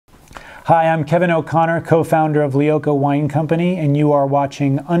Hi, I'm Kevin O'Connor, co-founder of Lioco Wine Company, and you are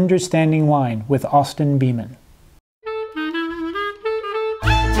watching Understanding Wine with Austin Beeman.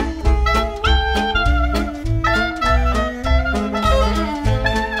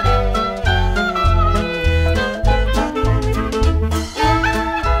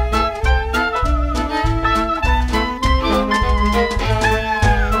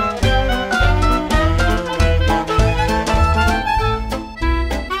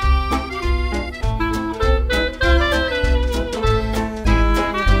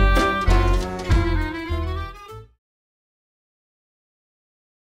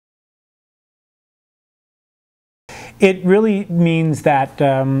 It really means that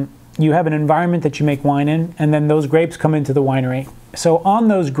you have an environment that you make wine in, and then those grapes come into the winery. So on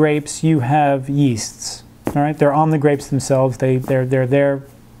those grapes, you have yeasts. All right, they're on the grapes themselves. They're there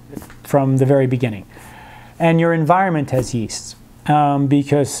from the very beginning. And your environment has yeasts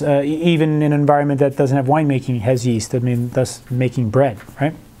because even an environment that doesn't have winemaking has yeast. I mean, thus making bread,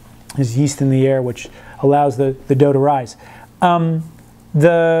 right? There's yeast in the air, which allows the dough to rise.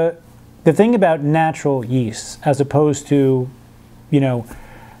 The thing about natural yeasts, as opposed to,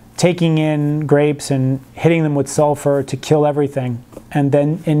 taking in grapes and hitting them with sulfur to kill everything, and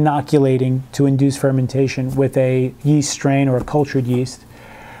then inoculating to induce fermentation with a yeast strain or a cultured yeast,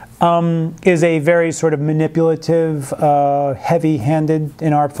 is a very sort of manipulative, heavy-handed,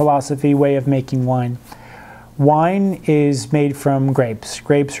 in our philosophy, way of making wine. Wine is made from grapes.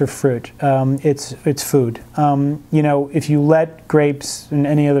 Grapes are fruit. It's food. If you let grapes and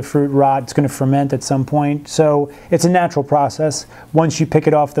any other fruit rot, it's going to ferment at some point. So it's a natural process. Once you pick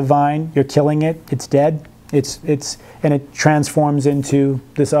it off the vine, you're killing it. It's dead. And it transforms into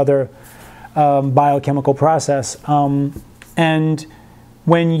this other biochemical process. And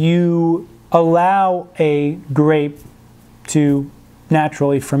when you allow a grape to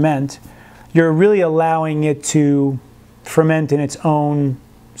naturally ferment, you're really allowing it to ferment in its own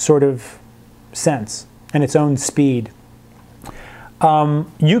sort of sense and its own speed.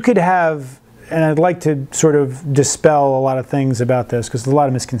 You could have, and I'd like to sort of dispel a lot of things about this because there's a lot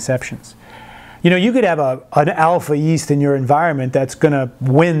of misconceptions. You could have an alpha yeast in your environment that's going to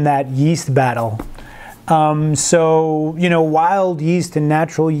win that yeast battle. Wild yeast and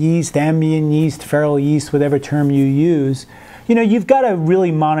natural yeast, ambient yeast, feral yeast, whatever term you use, you've got to really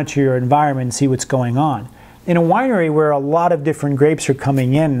monitor your environment and see what's going on. In a winery where a lot of different grapes are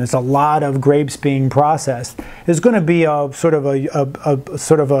coming in, there's a lot of grapes being processed, there's going to be a sort of a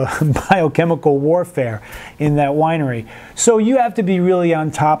biochemical warfare in that winery. So you have to be really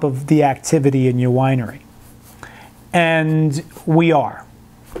on top of the activity in your winery. And we are.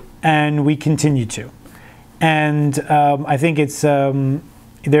 And we continue to. And I think it's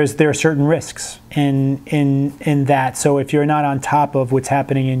there are certain risks in that. So if you're not on top of what's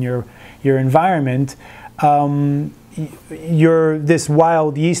happening in your environment, this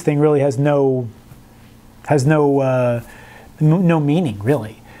wild yeast thing really has no meaning,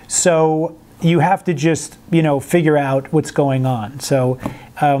 really. So you have to just figure out what's going on. So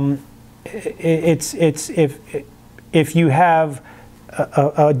if you have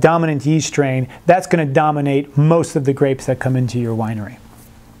a dominant yeast strain, that's going to dominate most of the grapes that come into your winery,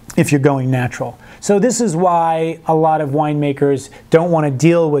 if you're going natural. So this is why a lot of winemakers don't want to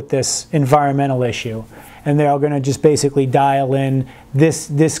deal with this environmental issue, and they're going to just basically dial in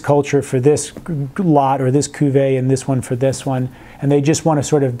this culture for this lot or this cuvee and this one for this one, and they just want to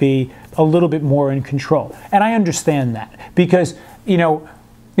sort of be a little bit more in control. And I understand that because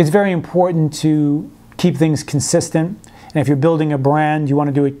it's very important to keep things consistent, and if you're building a brand, you want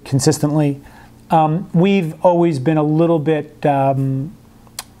to do it consistently. We've always been a little bit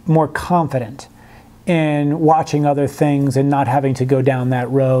more confident in watching other things and not having to go down that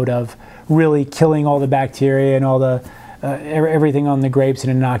road of really killing all the bacteria and all the everything on the grapes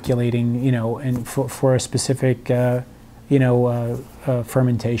and inoculating, and for a specific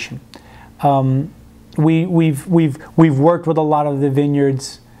fermentation. We've worked with a lot of the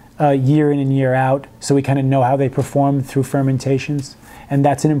vineyards year in and year out, so we kind of know how they perform through fermentations, and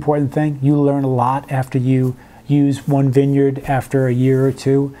that's an important thing. You learn a lot after you use one vineyard after a year or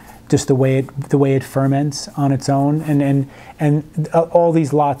two, just the way it ferments on its own, and all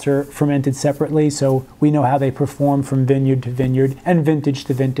these lots are fermented separately, so we know how they perform from vineyard to vineyard and vintage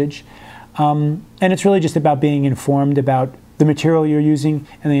to vintage, and it's really just about being informed about the material you're using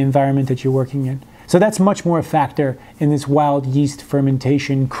and the environment that you're working in. So that's much more a factor in this wild yeast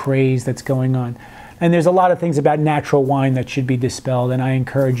fermentation craze that's going on. And there's a lot of things about natural wine that should be dispelled, and I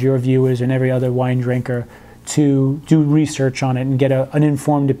encourage your viewers and every other wine drinker to do research on it and get an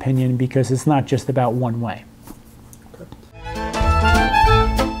informed opinion, because it's not just about one way.